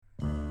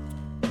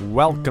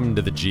Welcome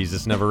to the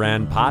Jesus Never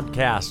Ran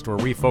podcast, where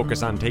we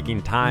focus on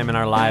taking time in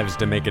our lives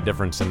to make a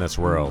difference in this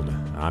world.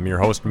 I'm your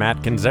host,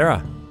 Matt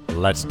Kinzera.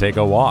 Let's take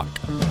a walk.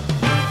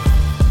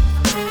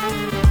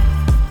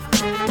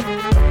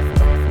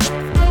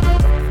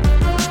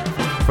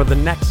 For the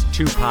next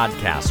two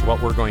podcasts,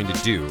 what we're going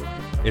to do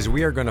is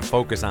we are going to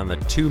focus on the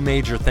two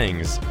major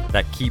things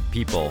that keep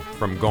people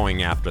from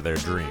going after their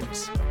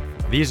dreams.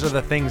 These are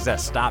the things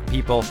that stop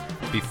people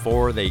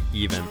before they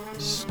even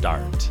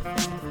start.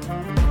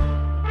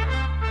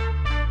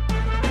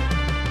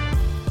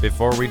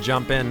 Before we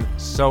jump in,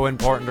 so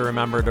important to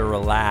remember to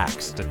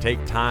relax, to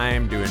take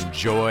time to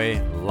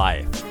enjoy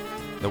life.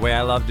 The way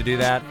I love to do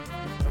that,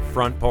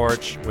 front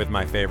porch with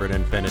my favorite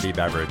Infinity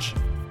beverage.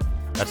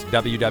 That's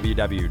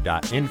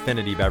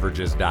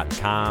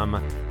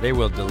www.infinitybeverages.com. They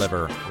will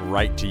deliver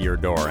right to your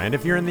door. And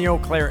if you're in the Eau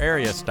Claire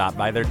area, stop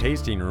by their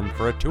tasting room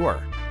for a tour.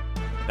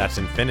 That's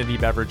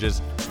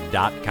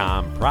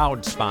infinitybeverages.com,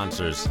 proud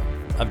sponsors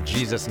of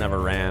Jesus Never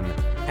Ran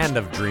and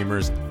of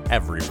Dreamers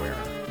everywhere.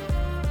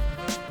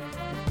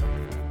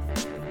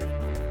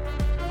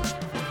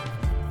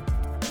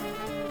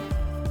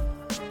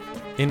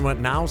 In what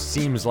now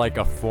seems like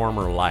a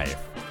former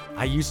life,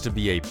 I used to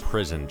be a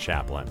prison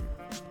chaplain.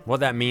 What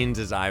that means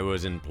is I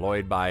was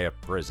employed by a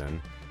prison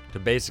to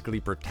basically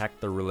protect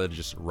the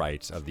religious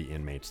rights of the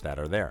inmates that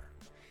are there.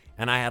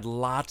 And I had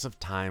lots of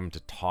time to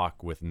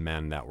talk with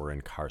men that were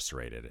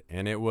incarcerated,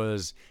 and it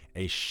was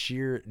a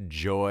sheer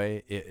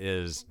joy. It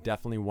is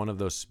definitely one of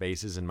those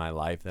spaces in my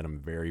life that I'm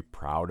very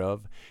proud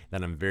of,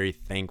 that I'm very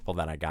thankful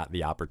that I got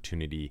the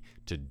opportunity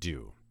to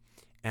do.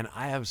 And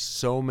I have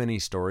so many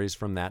stories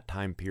from that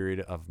time period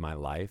of my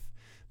life,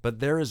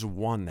 but there is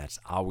one that's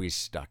always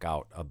stuck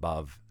out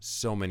above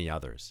so many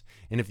others.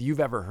 And if you've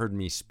ever heard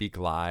me speak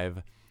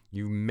live,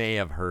 you may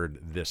have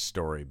heard this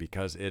story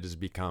because it has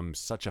become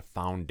such a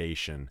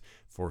foundation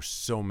for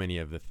so many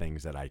of the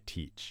things that I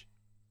teach.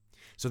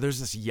 So there's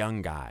this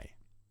young guy.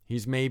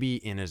 He's maybe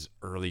in his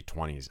early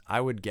 20s.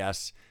 I would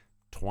guess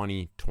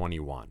 20,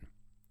 21.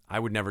 I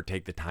would never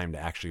take the time to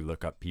actually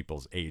look up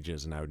people's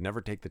ages, and I would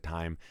never take the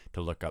time to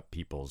look up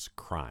people's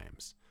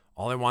crimes.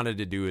 All I wanted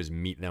to do is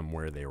meet them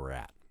where they were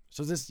at.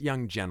 So this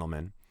young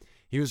gentleman,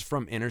 he was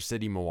from inner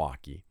city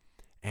Milwaukee,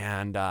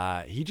 and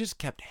he just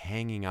kept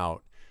hanging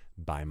out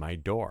by my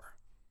door.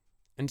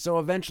 And so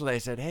eventually I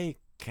said, "Hey,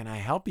 can I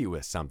help you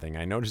with something?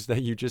 I noticed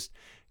that you just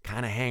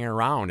kind of hang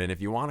around, and if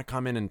you want to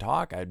come in and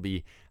talk, I'd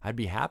be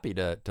happy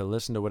to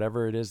listen to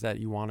whatever it is that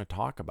you want to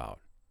talk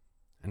about."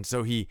 And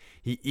so he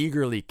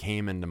eagerly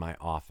came into my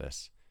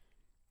office,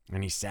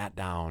 and he sat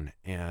down,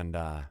 and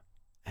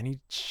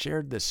he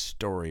shared this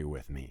story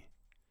with me.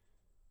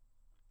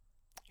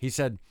 He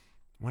said,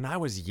 "When I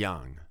was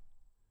young,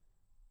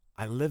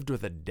 I lived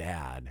with a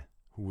dad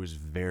who was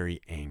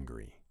very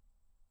angry.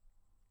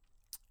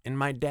 And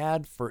my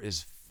dad, for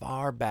as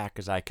far back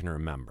as I can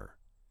remember,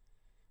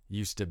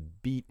 used to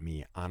beat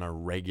me on a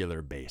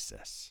regular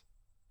basis.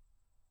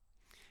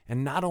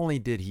 And not only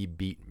did he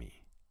beat me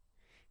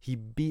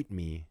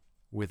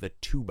with a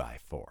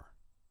 2x4.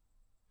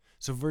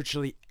 So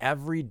virtually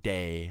every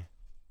day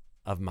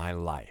of my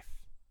life,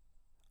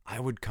 I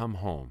would come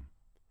home,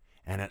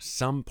 and at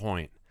some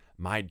point,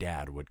 my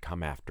dad would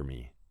come after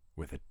me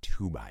with a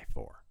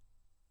 2x4.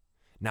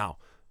 Now,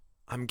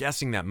 I'm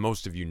guessing that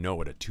most of you know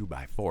what a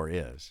 2x4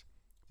 is,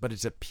 but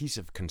it's a piece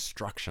of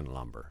construction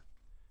lumber,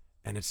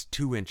 and it's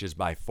 2 inches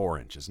by 4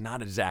 inches.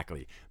 Not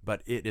exactly,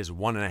 but it is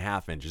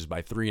 1.5 inches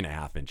by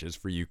 3.5 inches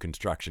for you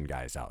construction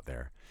guys out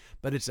there.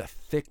 But it's a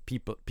thick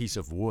piece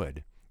of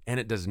wood, and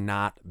it does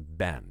not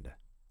bend.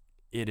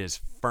 It is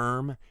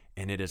firm,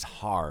 and it is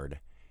hard,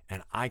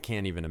 and I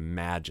can't even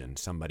imagine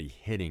somebody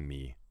hitting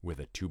me with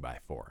a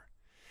 2x4.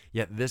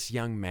 Yet this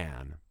young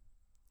man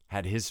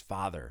had his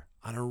father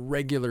on a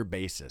regular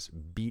basis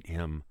beat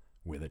him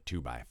with a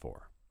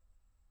 2x4.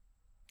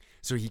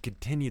 So he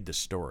continued the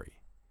story,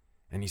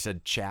 and he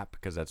said, "Chap,"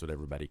 because that's what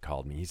everybody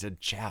called me. He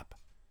said, "Chap,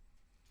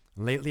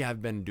 lately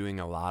I've been doing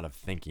a lot of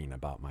thinking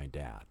about my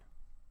dad."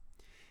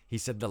 He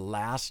said, "The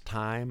last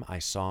time I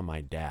saw my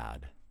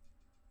dad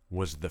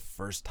was the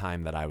first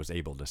time that I was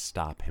able to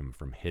stop him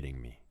from hitting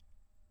me,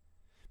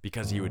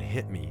 because he would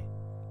hit me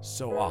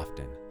so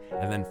often.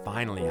 And then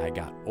finally I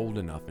got old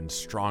enough and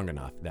strong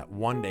enough that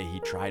one day he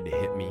tried to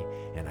hit me,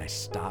 and I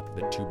stopped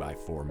the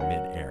 2x4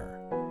 mid-air.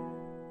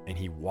 And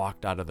he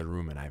walked out of the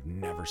room, and I've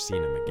never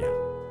seen him again."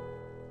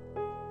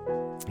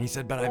 He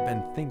said, "But I've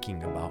been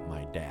thinking about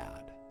my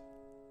dad,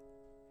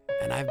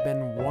 and I've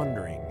been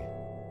wondering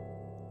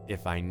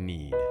if I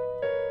need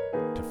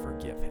to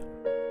forgive him."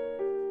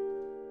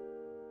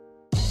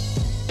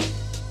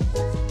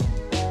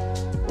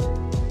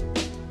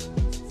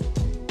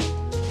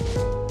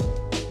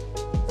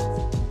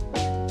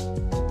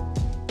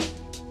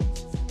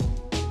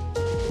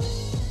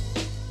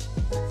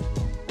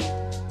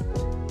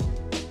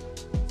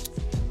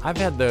 I've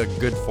had the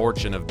good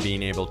fortune of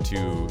being able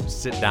to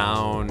sit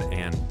down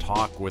and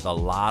talk with a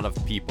lot of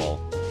people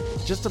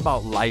just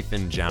about life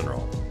in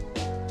general.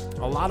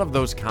 A lot of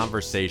those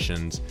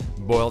conversations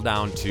boil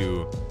down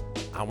to,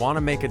 I want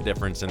to make a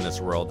difference in this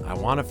world. I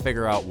want to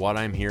figure out what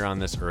I'm here on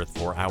this earth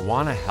for. I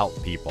want to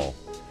help people,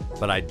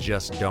 but I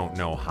just don't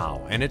know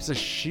how. And it's a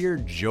sheer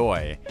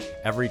joy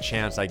every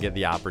chance I get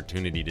the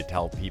opportunity to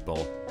tell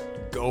people,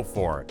 go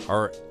for it.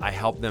 Or I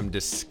help them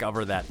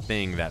discover that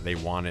thing that they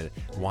want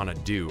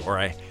to do. Or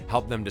I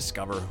help them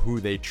discover who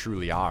they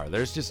truly are.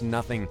 There's just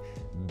nothing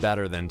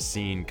better than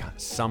seeing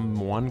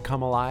someone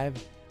come alive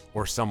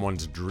or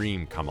someone's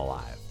dream come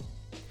alive.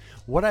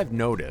 What I've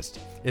noticed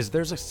is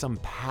there's some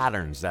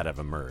patterns that have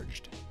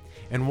emerged.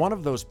 And one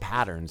of those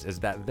patterns is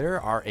that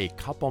there are a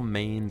couple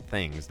main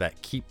things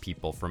that keep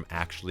people from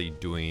actually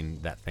doing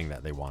that thing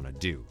that they want to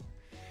do.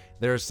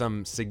 There are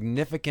some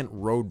significant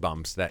road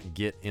bumps that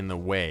get in the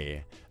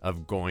way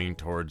of going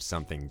towards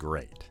something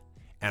great.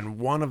 And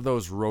one of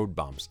those road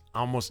bumps,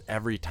 almost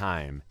every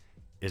time,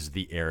 is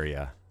the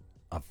area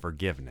of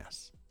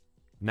forgiveness.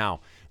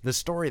 Now, the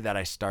story that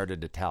I started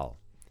to tell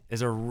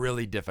is a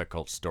really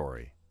difficult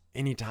story.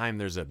 Anytime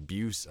there's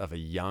abuse of a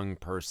young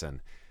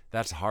person,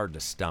 that's hard to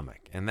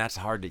stomach, and that's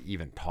hard to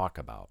even talk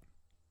about.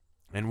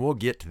 And we'll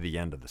get to the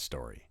end of the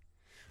story.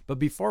 But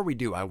before we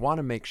do, I want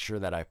to make sure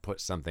that I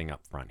put something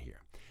up front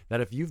here.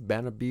 That if you've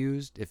been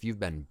abused, if you've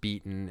been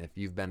beaten, if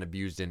you've been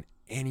abused in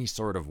any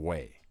sort of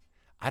way,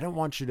 I don't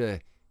want you to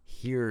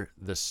hear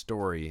the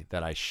story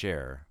that I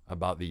share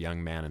about the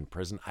young man in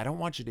prison. I don't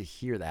want you to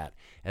hear that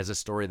as a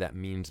story that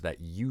means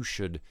that you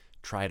should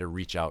try to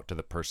reach out to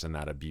the person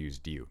that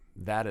abused you.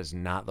 That is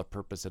not the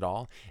purpose at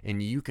all.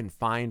 And you can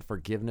find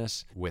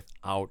forgiveness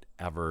without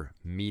ever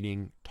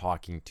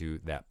talking to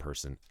that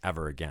person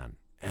ever again.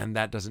 And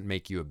that doesn't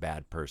make you a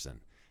bad person.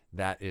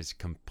 That is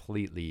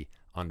completely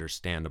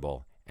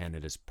understandable, and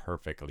it is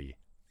perfectly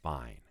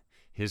fine.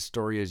 His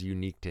story is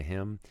unique to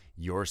him.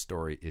 Your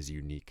story is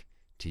unique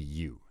to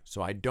you.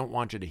 So I don't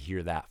want you to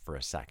hear that for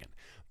a second.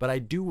 But I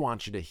do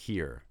want you to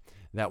hear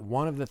that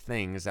one of the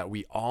things that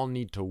we all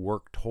need to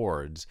work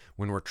towards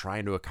when we're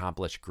trying to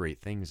accomplish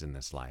great things in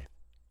this life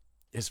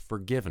is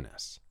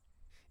forgiveness.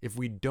 If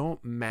we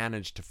don't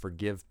manage to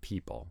forgive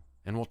people,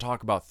 and we'll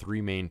talk about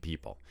three main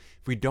people,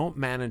 if we don't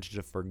manage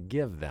to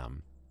forgive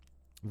them,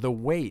 the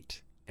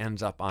weight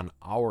ends up on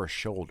our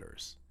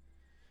shoulders.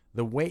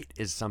 The weight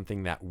is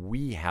something that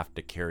we have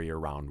to carry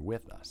around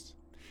with us.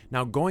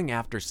 Now, going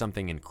after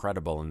something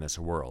incredible in this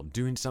world,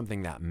 doing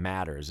something that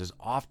matters is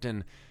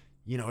often,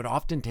 it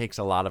often takes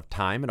a lot of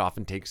time, it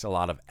often takes a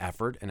lot of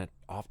effort, and it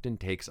often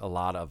takes a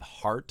lot of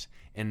heart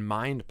and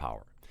mind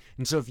power.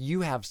 And so if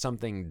you have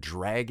something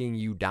dragging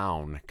you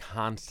down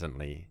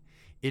constantly,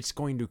 it's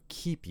going to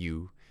keep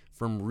you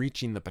from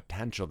reaching the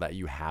potential that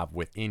you have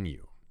within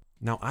you.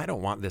 Now, I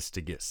don't want this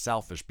to get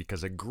selfish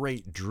because a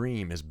great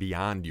dream is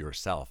beyond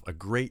yourself. A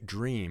great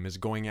dream is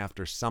going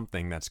after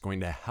something that's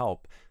going to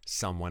help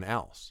someone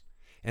else.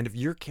 And if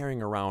you're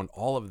carrying around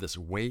all of this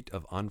weight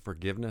of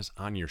unforgiveness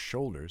on your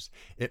shoulders,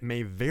 it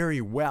may very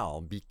well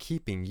be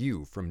keeping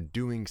you from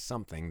doing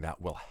something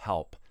that will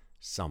help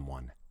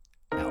someone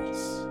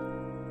else.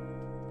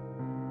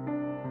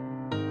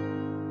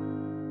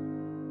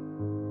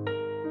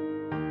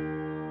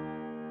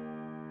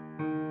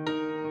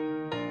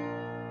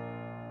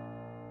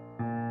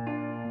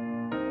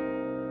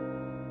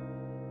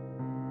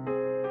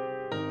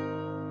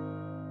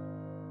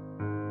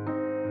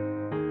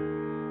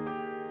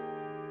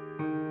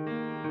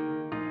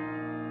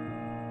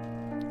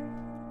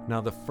 Now,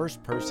 the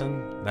first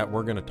person that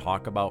we're going to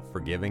talk about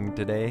forgiving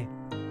today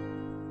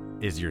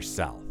is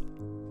yourself.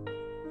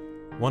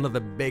 One of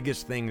the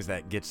biggest things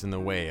that gets in the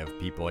way of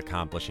people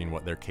accomplishing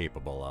what they're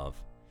capable of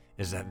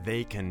is that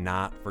they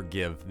cannot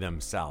forgive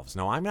themselves.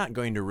 Now, I'm not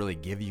going to really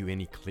give you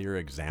any clear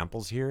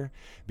examples here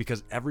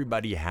because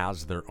everybody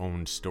has their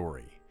own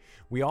story.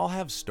 We all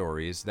have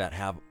stories that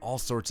have all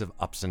sorts of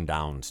ups and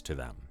downs to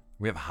them.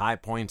 We have high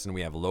points and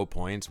we have low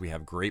points. We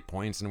have great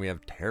points and we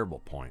have terrible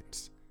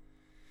points.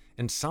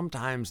 And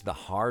sometimes the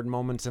hard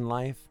moments in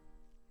life,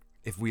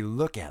 if we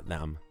look at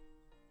them,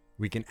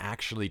 we can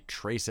actually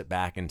trace it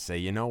back and say,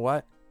 you know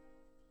what?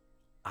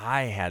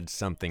 I had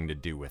something to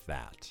do with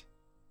that.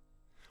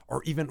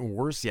 Or even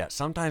worse yet,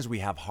 sometimes we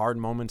have hard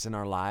moments in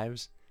our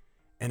lives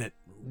and it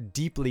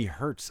deeply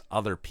hurts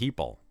other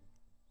people.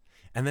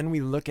 And then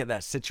we look at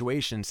that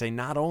situation and say,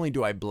 not only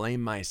do I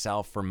blame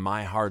myself for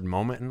my hard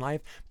moment in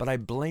life, but I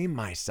blame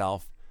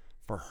myself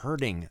for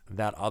hurting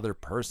that other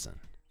person.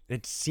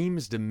 It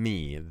seems to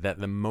me that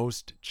the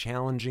most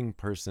challenging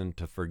person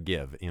to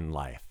forgive in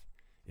life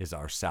is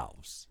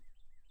ourselves.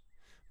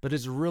 But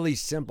it's really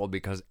simple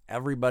because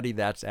everybody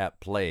that's at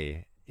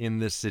play in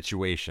this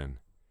situation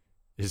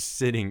is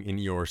sitting in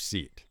your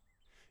seat.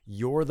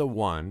 You're the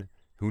one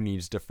who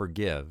needs to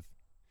forgive,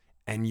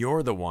 and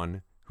you're the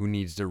one who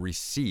needs to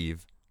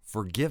receive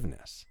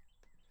forgiveness.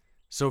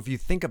 So if you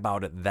think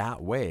about it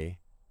that way,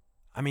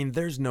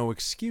 there's no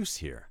excuse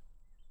here.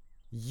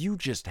 You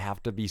just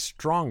have to be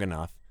strong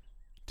enough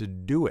to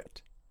do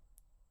it.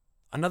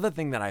 Another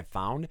thing that I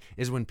found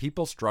is when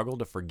people struggle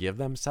to forgive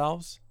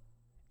themselves,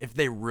 if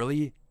they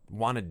really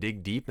want to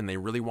dig deep and they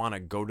really want to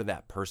go to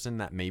that person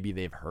that maybe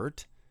they've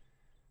hurt,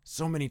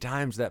 so many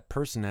times that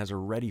person has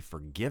already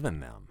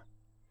forgiven them.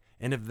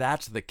 And if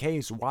that's the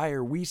case, why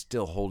are we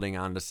still holding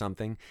on to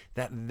something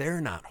that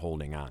they're not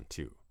holding on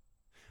to?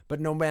 But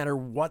no matter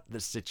what the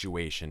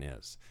situation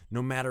is,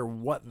 no matter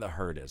what the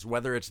hurt is,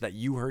 whether it's that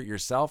you hurt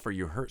yourself or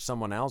you hurt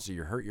someone else or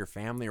you hurt your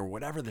family or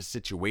whatever the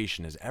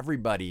situation is,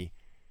 everybody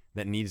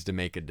that needs to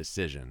make a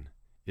decision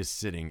is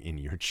sitting in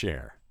your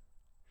chair.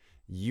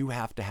 You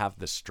have to have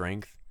the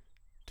strength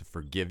to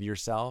forgive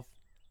yourself,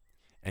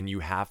 and you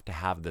have to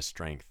have the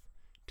strength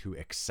to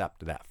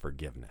accept that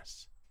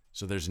forgiveness.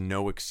 So there's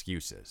no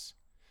excuses.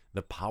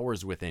 The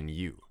power's within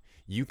you.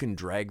 You can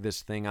drag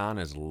this thing on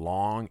as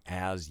long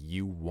as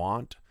you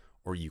want,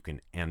 or you can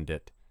end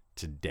it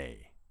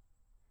today.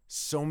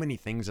 So many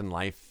things in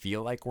life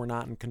feel like we're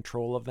not in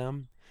control of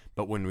them,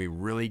 but when we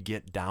really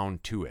get down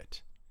to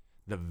it,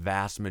 the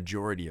vast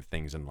majority of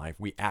things in life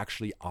we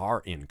actually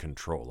are in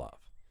control of.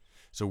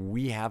 So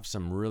we have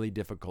some really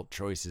difficult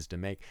choices to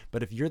make.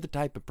 But if you're the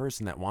type of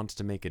person that wants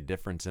to make a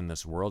difference in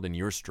this world and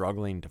you're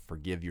struggling to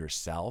forgive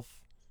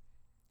yourself,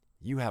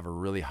 you have a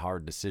really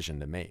hard decision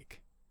to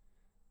make.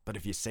 But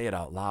if you say it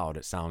out loud,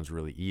 it sounds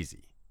really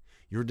easy.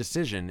 Your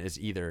decision is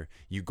either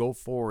you go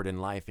forward in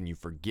life and you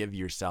forgive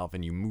yourself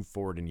and you move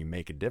forward and you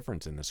make a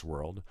difference in this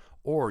world,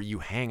 or you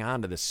hang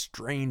on to this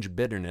strange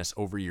bitterness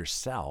over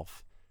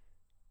yourself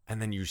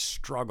and then you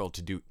struggle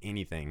to do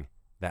anything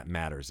that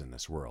matters in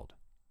this world.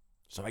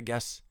 So I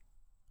guess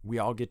we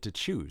all get to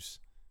choose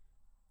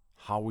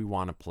how we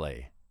want to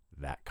play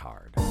that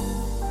card.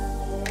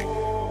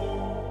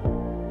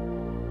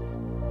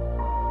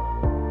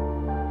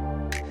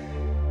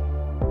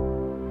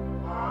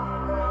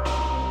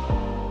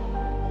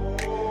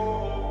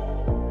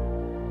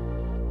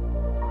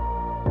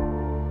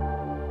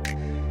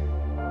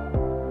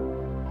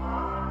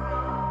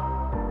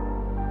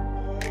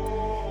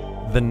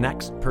 The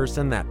next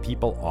person that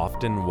people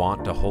often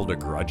want to hold a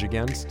grudge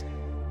against,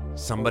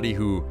 somebody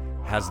who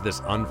has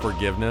this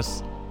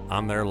unforgiveness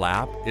on their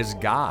lap, is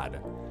God.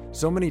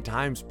 So many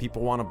times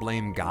people want to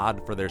blame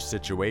God for their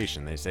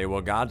situation. They say, well,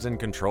 God's in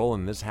control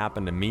and this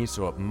happened to me,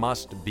 so it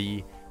must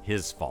be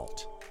his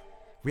fault.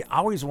 We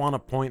always want to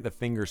point the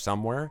finger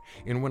somewhere,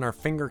 and when our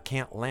finger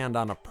can't land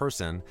on a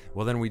person,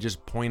 well, then we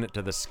just point it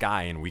to the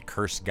sky and we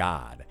curse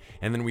God.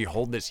 And then we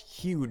hold this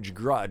huge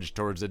grudge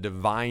towards a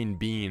divine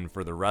being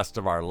for the rest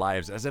of our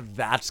lives, as if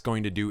that's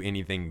going to do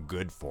anything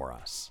good for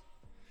us.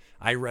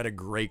 I read a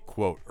great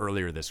quote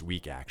earlier this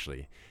week,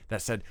 actually,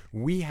 that said,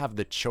 we have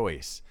the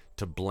choice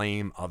to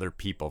blame other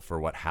people for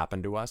what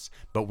happened to us,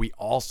 but we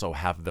also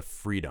have the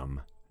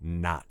freedom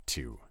not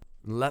to.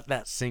 Let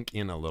that sink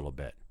in a little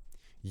bit.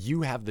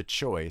 You have the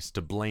choice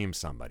to blame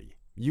somebody.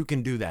 You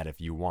can do that if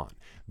you want,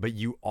 but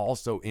you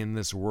also in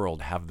this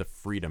world have the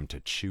freedom to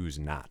choose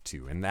not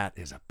to, and that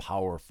is a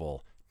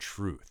powerful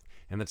truth,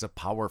 and it's a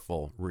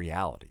powerful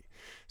reality.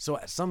 So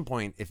at some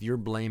point, if you're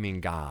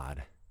blaming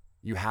God,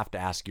 you have to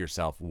ask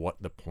yourself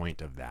what the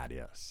point of that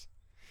is.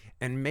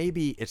 And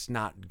maybe it's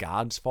not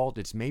God's fault,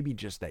 it's maybe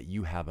just that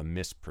you have a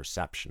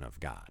misperception of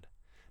God.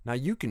 Now,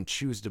 you can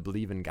choose to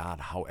believe in God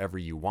however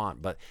you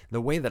want, but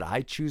the way that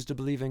I choose to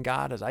believe in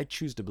God is I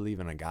choose to believe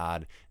in a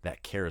God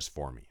that cares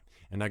for me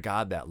and a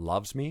God that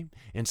loves me.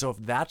 And so if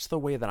that's the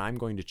way that I'm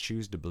going to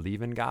choose to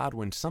believe in God,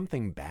 when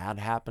something bad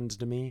happens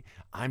to me,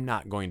 I'm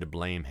not going to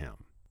blame him.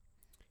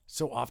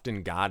 So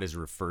often God is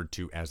referred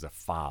to as a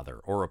father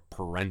or a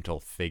parental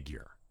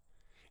figure.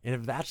 And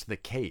if that's the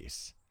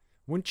case,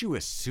 wouldn't you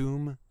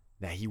assume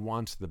that he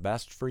wants the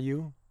best for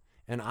you?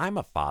 And I'm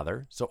a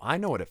father, so I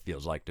know what it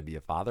feels like to be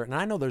a father. And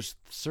I know there's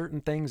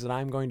certain things that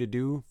I'm going to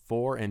do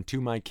for and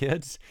to my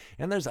kids,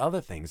 and there's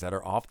other things that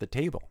are off the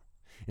table.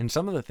 And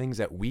some of the things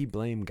that we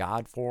blame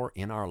God for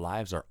in our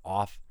lives are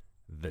off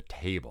the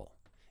table.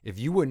 If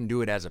you wouldn't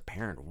do it as a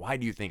parent, why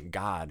do you think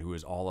God, who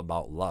is all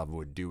about love,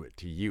 would do it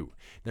to you?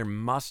 There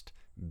must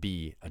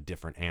be a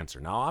different answer.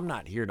 Now, I'm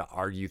not here to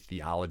argue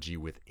theology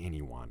with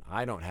anyone.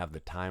 I don't have the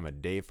time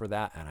of day for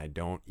that, and I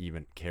don't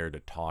even care to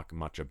talk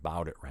much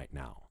about it right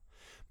now.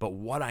 But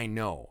what I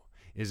know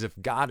is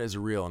if God is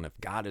real and if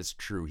God is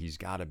true, he's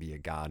got to be a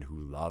God who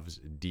loves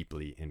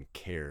deeply and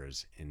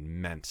cares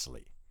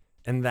immensely.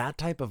 And that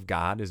type of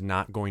God is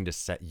not going to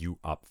set you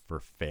up for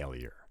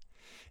failure.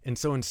 And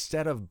so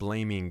instead of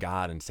blaming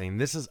God and saying,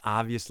 this is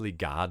obviously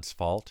God's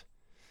fault,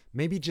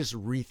 maybe just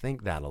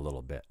rethink that a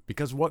little bit.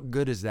 Because what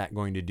good is that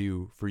going to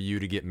do for you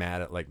to get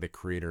mad at like the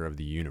creator of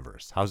the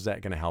universe? How's that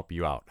going to help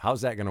you out?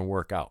 How's that going to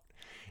work out?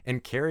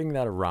 And carrying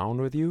that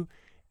around with you,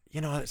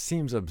 it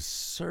seems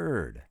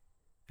absurd.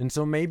 And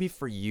so maybe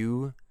for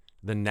you,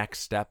 the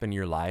next step in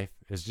your life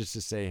is just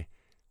to say,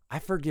 I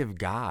forgive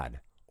God.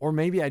 Or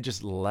maybe I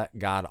just let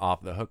God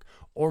off the hook.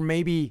 Or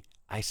maybe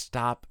I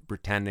stop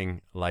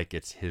pretending like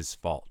it's his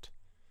fault.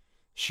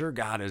 Sure,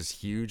 God is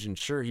huge and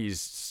sure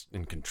he's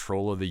in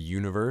control of the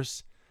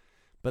universe,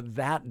 but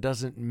that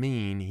doesn't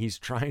mean he's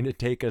trying to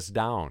take us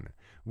down.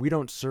 We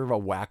don't serve a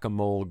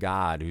whack-a-mole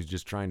God who's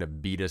just trying to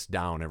beat us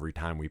down every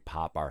time we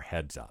pop our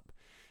heads up.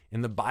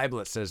 In the Bible,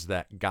 it says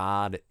that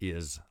God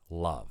is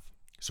love.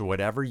 So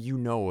whatever you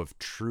know of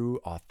true,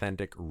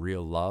 authentic,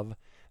 real love,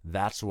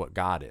 that's what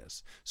God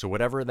is. So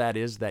whatever that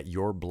is that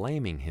you're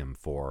blaming him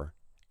for,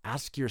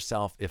 Ask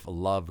yourself if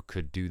love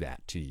could do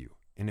that to you.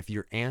 And if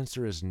your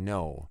answer is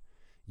no,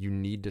 you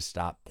need to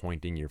stop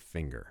pointing your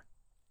finger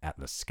at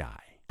the sky.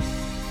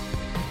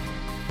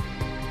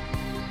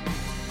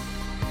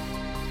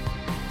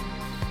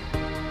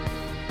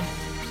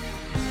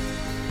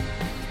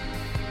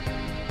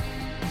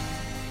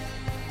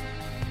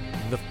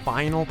 The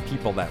final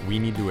people that we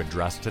need to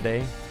address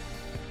today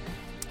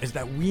is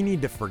that we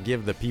need to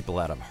forgive the people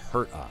that have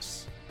hurt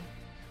us.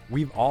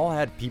 We've all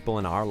had people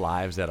in our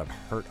lives that have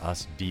hurt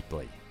us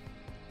deeply.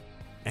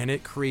 And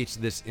it creates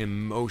this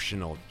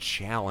emotional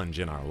challenge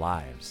in our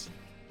lives.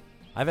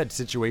 I've had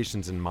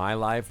situations in my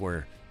life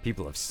where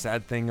people have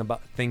said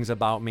things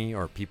about me,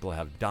 or people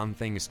have done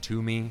things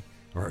to me,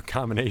 or a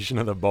combination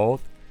of the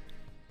both.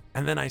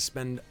 And then I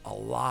spend a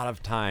lot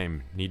of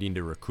time needing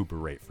to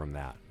recuperate from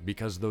that,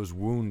 because those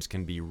wounds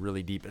can be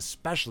really deep,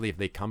 especially if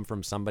they come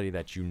from somebody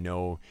that you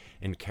know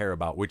and care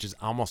about, which is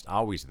almost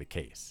always the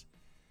case.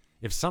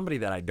 If somebody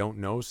that I don't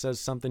know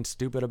says something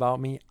stupid about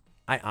me,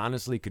 I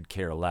honestly could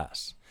care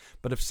less.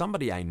 But if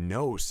somebody I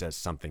know says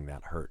something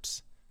that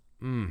hurts,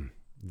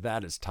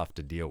 that is tough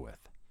to deal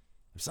with.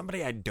 If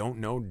somebody I don't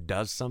know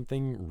does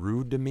something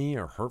rude to me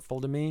or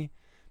hurtful to me,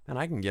 then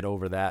I can get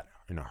over that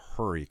in a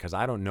hurry because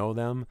I don't know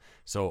them,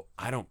 so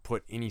I don't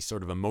put any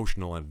sort of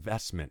emotional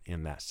investment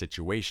in that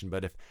situation.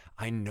 But if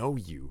I know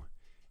you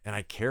and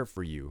I care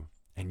for you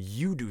and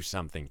you do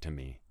something to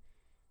me,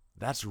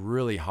 that's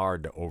really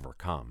hard to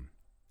overcome.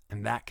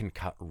 And that can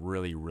cut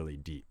really, really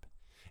deep.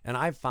 And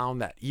I've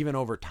found that even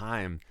over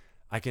time,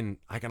 I can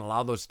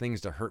allow those things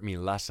to hurt me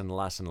less and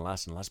less and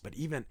less and less. But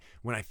even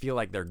when I feel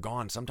like they're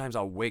gone, sometimes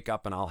I'll wake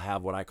up and I'll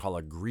have what I call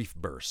a grief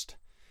burst.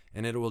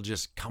 And it will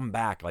just come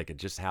back like it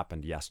just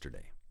happened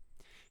yesterday.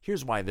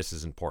 Here's why this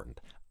is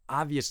important.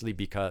 Obviously,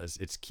 because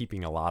it's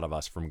keeping a lot of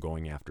us from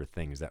going after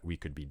things that we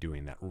could be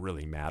doing that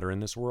really matter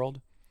in this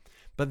world.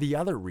 But the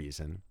other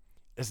reason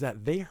is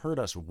that they hurt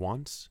us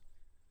once,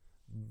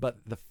 but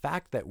the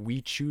fact that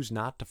we choose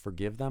not to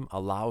forgive them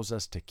allows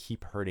us to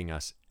keep hurting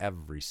us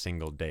every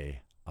single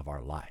day of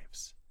our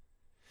lives.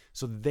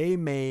 So they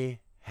may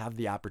have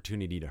the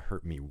opportunity to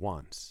hurt me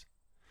once,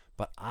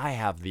 but I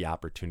have the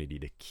opportunity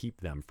to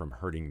keep them from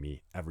hurting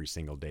me every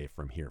single day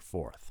from here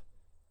forth.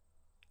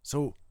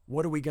 So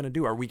what are we going to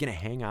do? Are we going to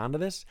hang on to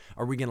this?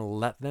 Are we going to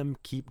let them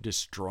keep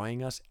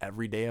destroying us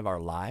every day of our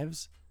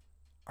lives?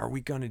 Are we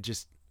going to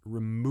just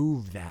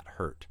remove that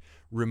hurt,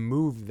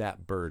 remove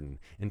that burden,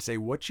 and say,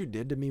 what you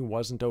did to me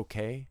wasn't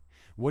okay?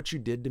 What you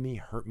did to me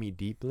hurt me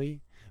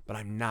deeply, but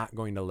I'm not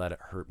going to let it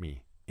hurt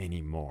me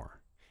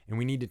anymore. And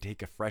we need to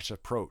take a fresh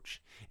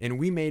approach. And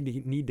we may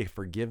need to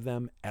forgive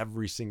them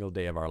every single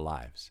day of our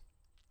lives.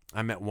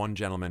 I met one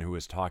gentleman who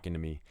was talking to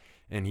me,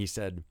 and he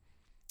said,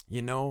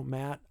 you know,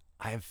 Matt,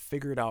 I have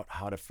figured out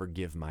how to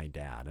forgive my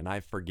dad, and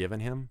I've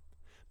forgiven him,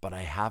 but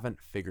I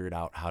haven't figured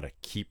out how to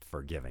keep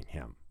forgiving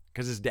him.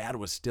 Because his dad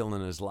was still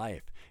in his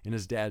life, and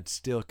his dad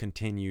still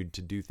continued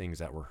to do things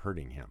that were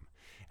hurting him.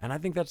 And I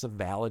think that's a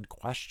valid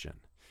question.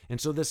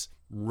 And so this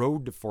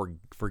road to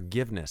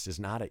forgiveness is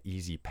not an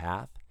easy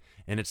path,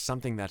 and it's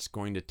something that's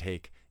going to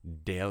take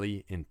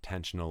daily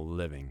intentional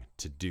living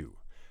to do.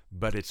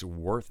 But it's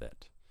worth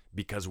it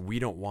because we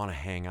don't want to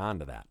hang on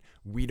to that.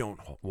 We don't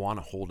want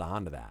to hold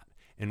on to that.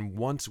 And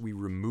once we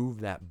remove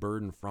that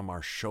burden from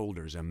our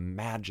shoulders,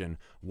 imagine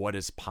what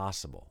is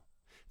possible.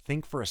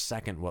 Think for a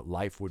second what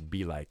life would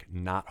be like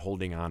not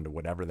holding on to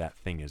whatever that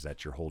thing is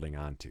that you're holding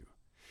on to.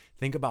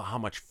 Think about how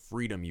much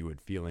freedom you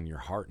would feel in your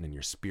heart and in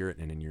your spirit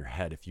and in your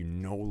head if you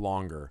no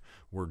longer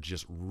were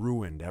just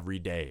ruined every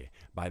day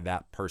by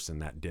that person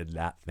that did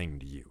that thing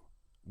to you.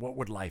 What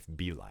would life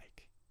be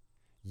like?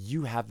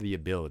 You have the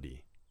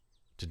ability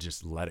to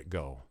just let it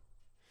go.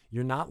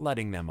 You're not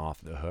letting them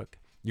off the hook.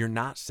 You're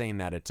not saying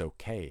that it's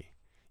okay.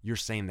 You're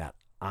saying that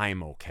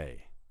I'm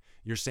okay.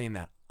 You're saying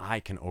that I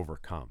can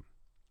overcome.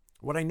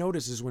 What I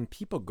notice is when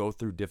people go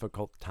through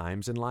difficult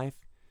times in life,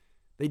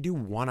 they do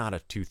one out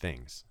of two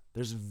things.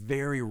 There's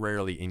very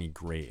rarely any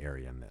gray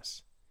area in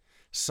this.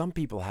 Some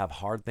people have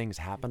hard things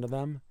happen to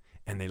them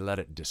and they let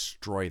it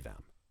destroy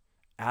them.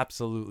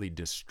 Absolutely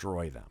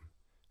destroy them.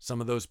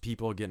 Some of those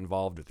people get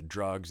involved with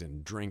drugs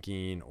and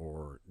drinking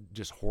or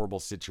just horrible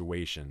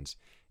situations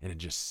and it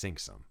just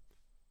sinks them.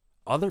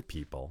 Other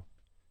people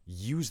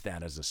use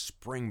that as a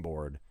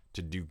springboard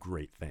to do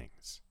great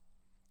things.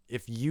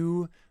 If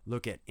you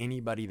look at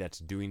anybody that's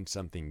doing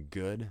something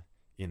good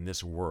in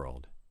this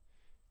world,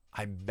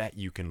 I bet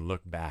you can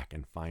look back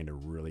and find a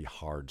really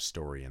hard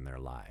story in their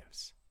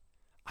lives.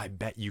 I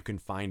bet you can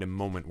find a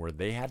moment where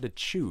they had to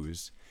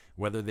choose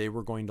whether they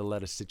were going to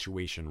let a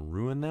situation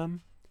ruin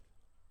them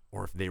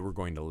or if they were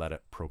going to let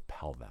it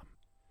propel them.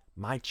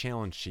 My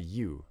challenge to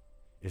you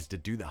is to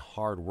do the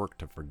hard work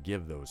to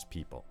forgive those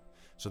people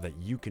so that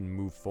you can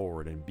move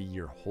forward and be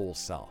your whole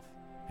self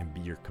and be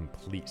your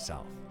complete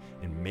self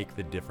and make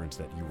the difference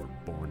that you were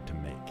born to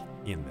make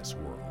in this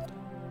world.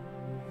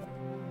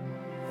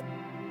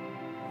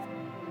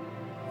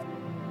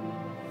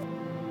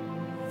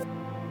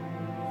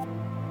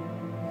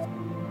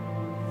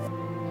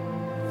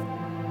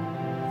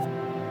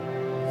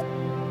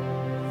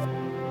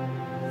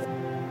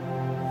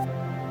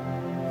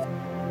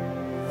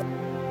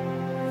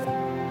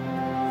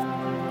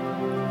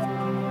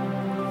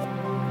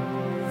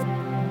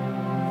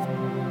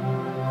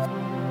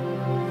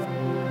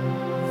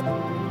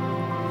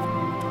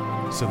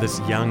 So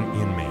this young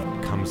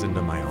inmate comes into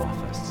my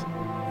office,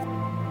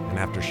 and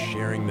after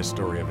sharing the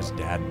story of his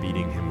dad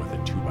beating him with a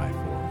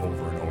 2x4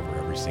 over and over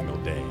every single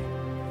day,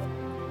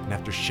 and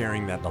after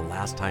sharing that the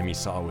last time he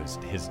saw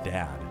his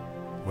dad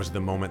was the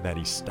moment that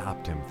he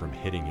stopped him from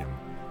hitting him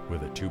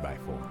with a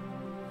 2x4.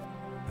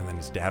 And then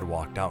his dad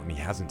walked out and he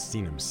hasn't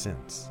seen him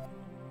since.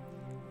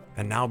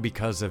 And now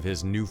because of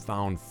his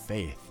newfound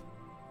faith,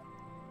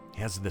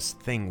 he has this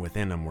thing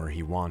within him where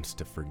he wants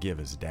to forgive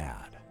his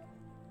dad.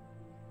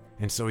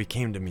 And so he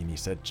came to me and he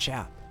said,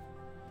 "Chap,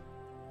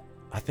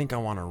 I think I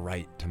want to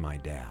write to my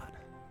dad."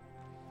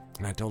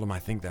 And I told him, I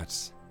think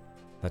that's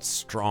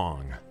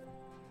strong.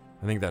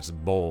 I think that's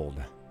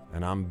bold.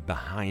 And I'm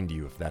behind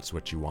you if that's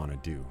what you want to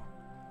do.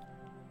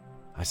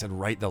 I said,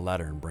 "Write the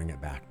letter and bring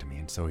it back to me."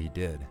 And so he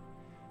did.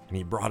 And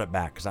he brought it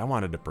back because I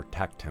wanted to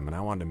protect him and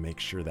I wanted to make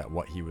sure that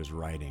what he was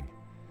writing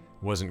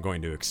wasn't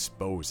going to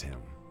expose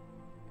him.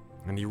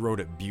 And he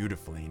wrote it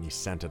beautifully and he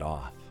sent it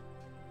off.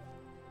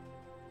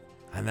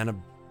 And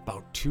then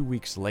about 2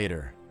 weeks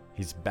later,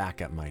 he's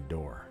back at my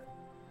door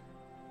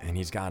and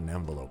he's got an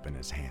envelope in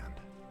his hand.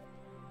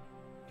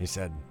 He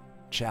said,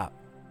 "Chap,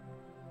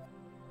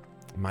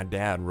 my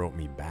dad wrote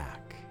me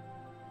back."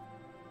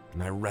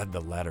 And I read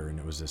the letter and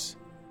it was this,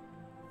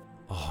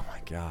 oh my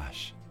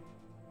gosh.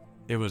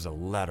 It was a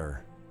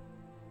letter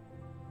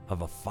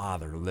of a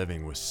father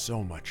living with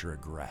so much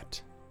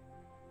regret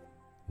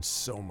and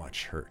so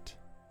much hurt.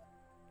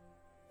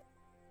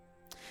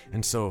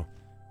 And so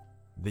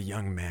the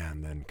young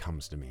man then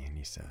comes to me and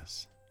he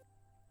says,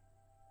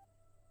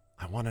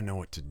 "I want to know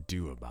what to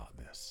do about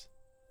this."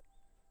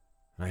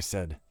 And I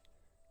said,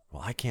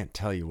 "Well, I can't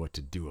tell you what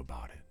to do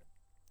about it.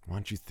 Why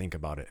don't you think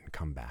about it and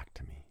come back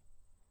to me?"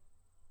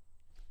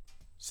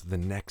 So the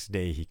next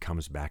day he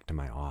comes back to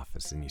my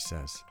office and he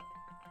says,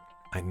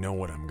 "I know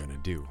what I'm going to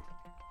do."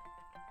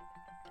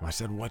 I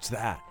said, "What's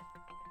that?"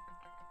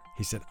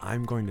 He said,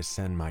 "I'm going to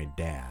send my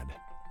dad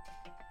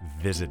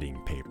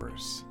visiting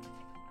papers."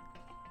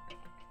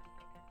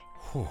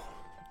 Whew.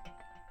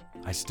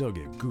 I still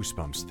get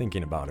goosebumps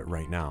thinking about it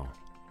right now.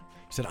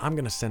 He said, "I'm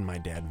going to send my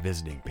dad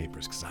visiting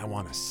papers because I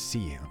want to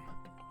see him."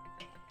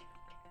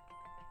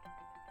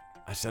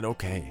 I said,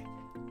 "Okay."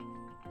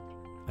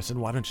 I said,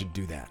 "Why don't you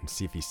do that and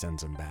see if he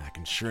sends them back?"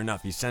 And sure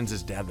enough, he sends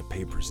his dad the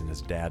papers and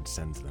his dad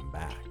sends them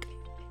back.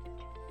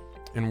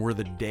 And we're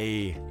the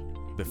day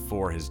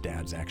before his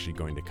dad's actually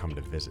going to come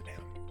to visit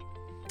him.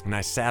 And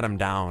I sat him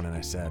down and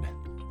I said,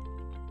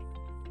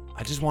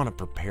 "I just want to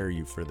prepare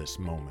you for this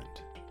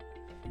moment.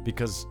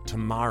 Because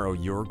tomorrow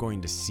you're going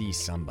to see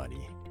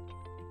somebody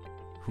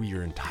who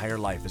your entire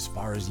life, as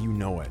far as you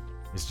know it,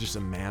 is just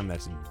a man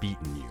that's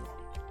beaten you.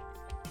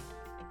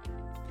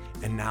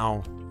 And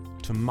now,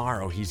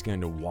 tomorrow he's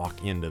going to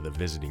walk into the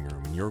visiting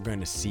room and you're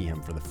going to see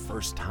him for the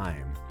first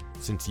time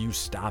since you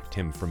stopped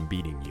him from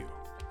beating you.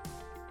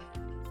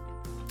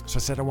 So I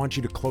said, I want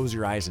you to close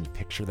your eyes and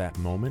picture that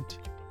moment.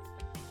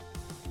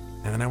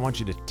 And then I want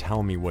you to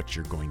tell me what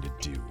you're going to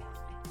do."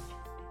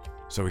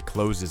 So he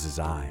closes his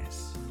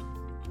eyes.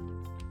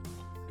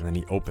 And then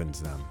he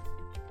opens them.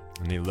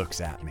 And he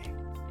looks at me.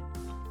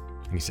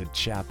 And he said,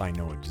 "Chap, I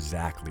know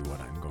exactly what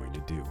I'm going to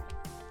do."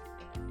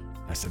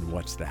 I said,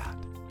 "What's that?"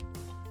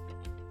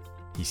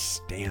 He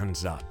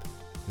stands up.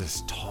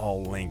 This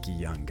tall, lanky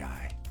young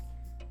guy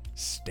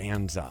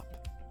stands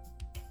up,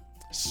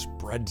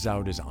 spreads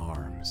out his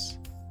arms,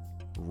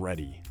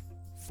 ready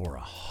for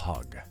a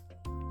hug.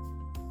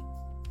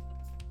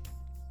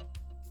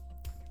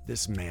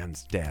 This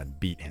man's dad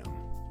beat him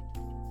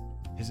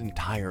his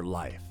entire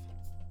life.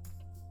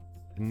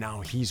 And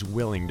now he's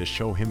willing to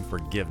show him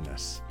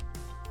forgiveness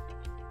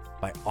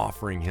by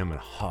offering him a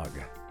hug.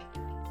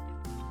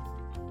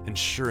 And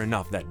sure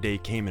enough, that day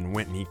came and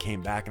went and he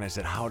came back and I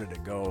said, "How did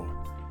it go?"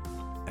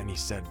 And he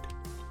said,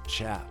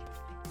 "Chap,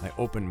 I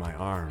opened my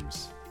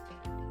arms."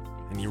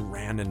 And he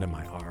ran into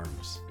my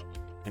arms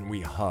and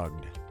we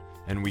hugged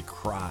and we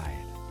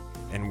cried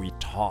and we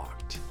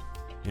talked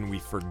and we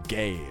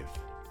forgave.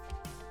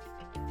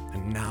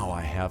 And now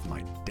I have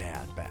my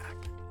dad back.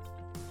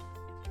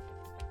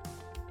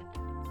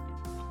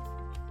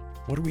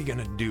 What are we going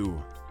to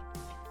do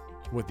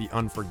with the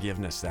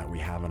unforgiveness that we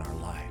have in our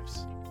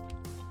lives?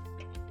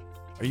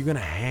 Are you going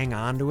to hang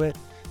on to it?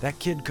 That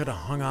kid could have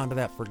hung on to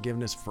that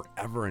forgiveness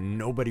forever and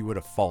nobody would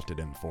have faulted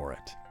him for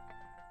it.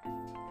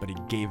 But he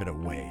gave it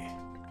away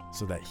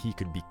so that he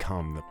could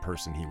become the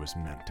person he was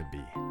meant to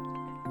be.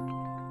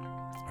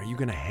 Are you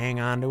going to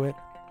hang on to it?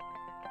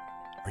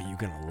 Or are you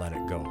going to let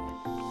it go?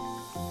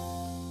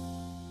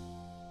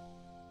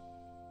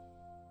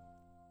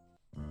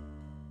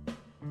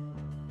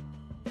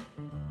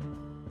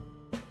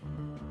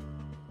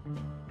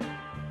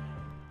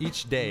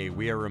 Each day,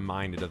 we are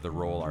reminded of the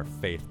role our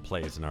faith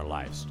plays in our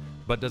lives.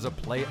 But does it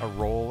play a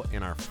role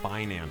in our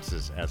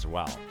finances as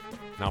well?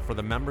 Now, for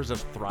the members of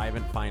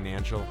Thrivent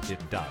Financial, it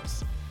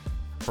does.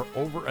 For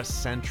over a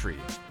century,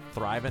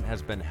 Thrivent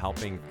has been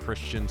helping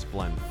Christians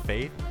blend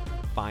faith,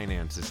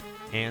 finances,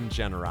 and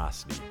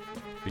generosity.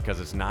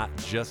 Because it's not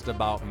just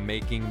about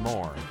making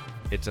more,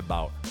 it's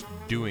about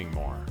doing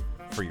more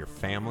for your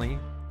family,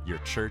 your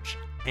church,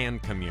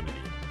 and community.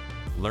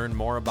 Learn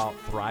more about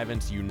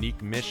Thrivent's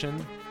unique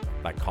mission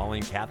by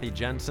calling Kathy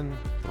Jensen,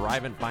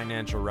 Thrivent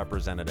Financial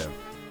Representative,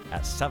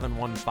 at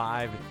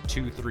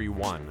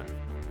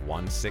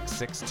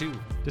 715-231-1662.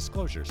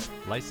 Disclosures.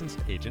 Licensed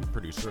agent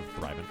producer of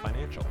Thrivent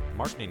Financial.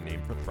 Marketing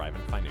name for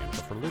Thrivent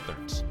Financial for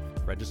Lutherans.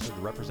 Registered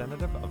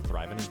representative of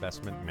Thrivent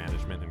Investment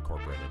Management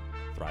Incorporated.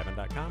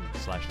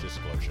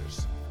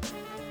 Thrivent.com/disclosures.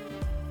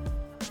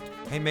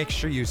 Hey, make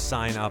sure you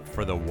sign up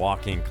for the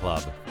Walking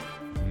Club.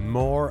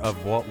 More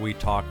of what we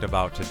talked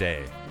about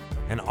today,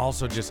 and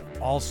also just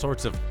all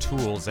sorts of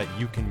tools that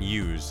you can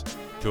use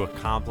to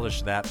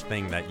accomplish that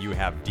thing that you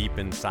have deep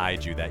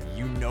inside you that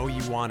you know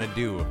you want to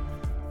do,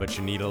 but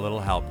you need a little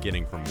help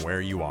getting from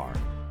where you are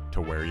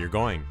to where you're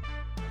going.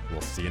 We'll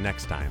see you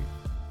next time.